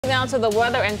down to the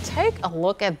weather and take a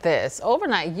look at this.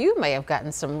 Overnight, you may have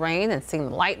gotten some rain and seen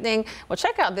lightning. Well,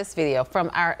 check out this video from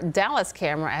our Dallas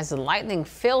camera as the lightning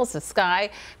fills the sky.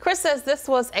 Chris says this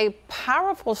was a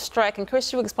powerful strike. And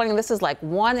Chris, you were explaining this is like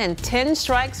 1 in 10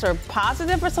 strikes are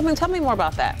positive or something. Tell me more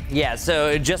about that. Yeah,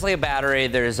 so just like a battery,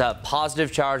 there's a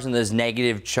positive charge and there's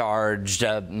negative charged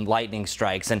lightning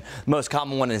strikes. And the most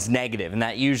common one is negative, and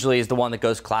that usually is the one that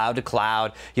goes cloud to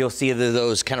cloud. You'll see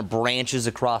those kind of branches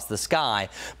across the sky.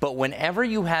 But whenever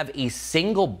you have a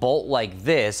single bolt like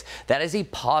this, that is a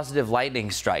positive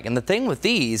lightning strike. And the thing with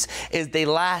these is they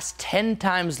last 10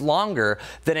 times longer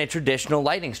than a traditional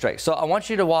lightning strike. So I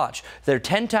want you to watch. They're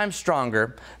 10 times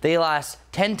stronger, they last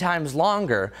 10 times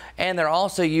longer, and they're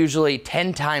also usually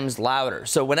 10 times louder.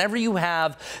 So whenever you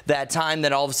have that time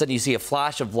that all of a sudden you see a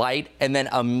flash of light and then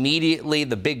immediately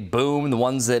the big boom, the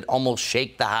ones that almost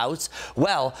shake the house,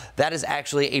 well, that is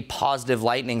actually a positive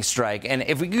lightning strike. And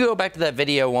if we could go back to that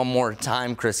video one more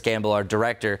time, Chris Campbell, our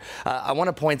director, I want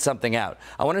to point something out.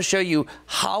 I want to show you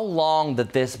how long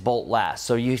that this bolt lasts.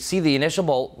 So you see the initial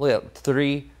bolt, look at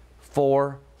 3,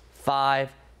 4, 5,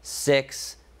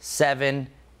 6, 7,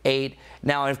 8.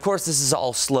 Now, of course, this is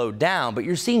all slowed down, but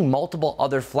you're seeing multiple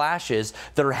other flashes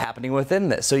that are happening within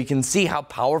this. So you can see how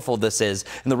powerful this is.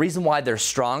 And the reason why they're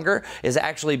stronger is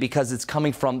actually because it's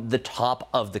coming from the top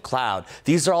of the cloud.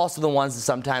 These are also the ones that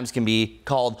sometimes can be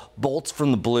called bolts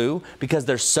from the blue because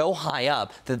they're so high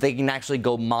up that they can actually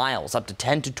go miles, up to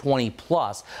 10 to 20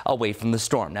 plus away from the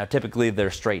storm. Now, typically they're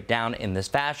straight down in this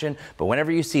fashion, but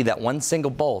whenever you see that one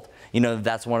single bolt, you know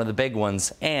that's one of the big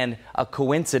ones. And a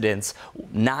coincidence,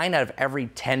 9 out of every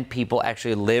 10 people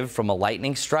actually live from a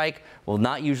lightning strike. Well,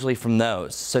 not usually from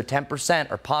those. So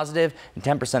 10% are positive and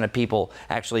 10% of people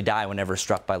actually die whenever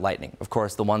struck by lightning. Of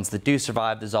course, the ones that do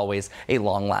survive, there's always a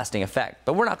long-lasting effect.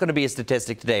 But we're not going to be a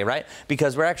statistic today, right?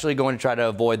 Because we're actually going to try to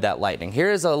avoid that lightning.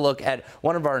 Here's a look at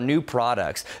one of our new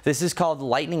products. This is called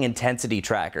Lightning Intensity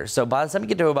Tracker. So by the time you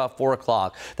get to about 4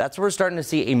 o'clock, that's where we're starting to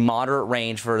see a moderate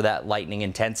range for that lightning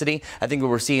intensity. I think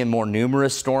we're seeing more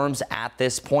numerous storms at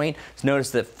this point. So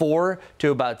notice that 4 to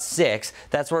about 6,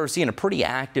 that's where we're seeing a pretty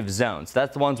active zone. So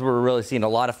that's the ones where we're really seeing a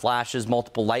lot of flashes,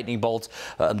 multiple lightning bolts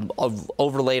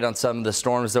overlaid on some of the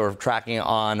storms that we're tracking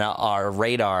on our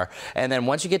radar. And then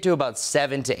once you get to about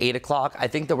 7 to 8 o'clock, I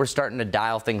think that we're starting to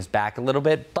dial things back a little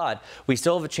bit, but we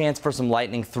still have a chance for some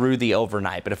lightning through the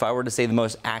overnight. But if I were to say the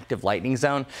most active lightning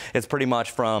zone, it's pretty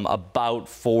much from about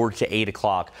 4 to 8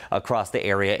 o'clock across the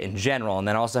area in general. And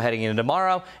then also heading into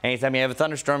tomorrow, anytime you have a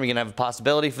thunderstorm, you're going to have a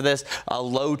possibility for this, a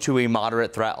low to a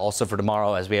moderate threat also for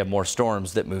tomorrow as we have more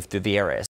storms that move through the area.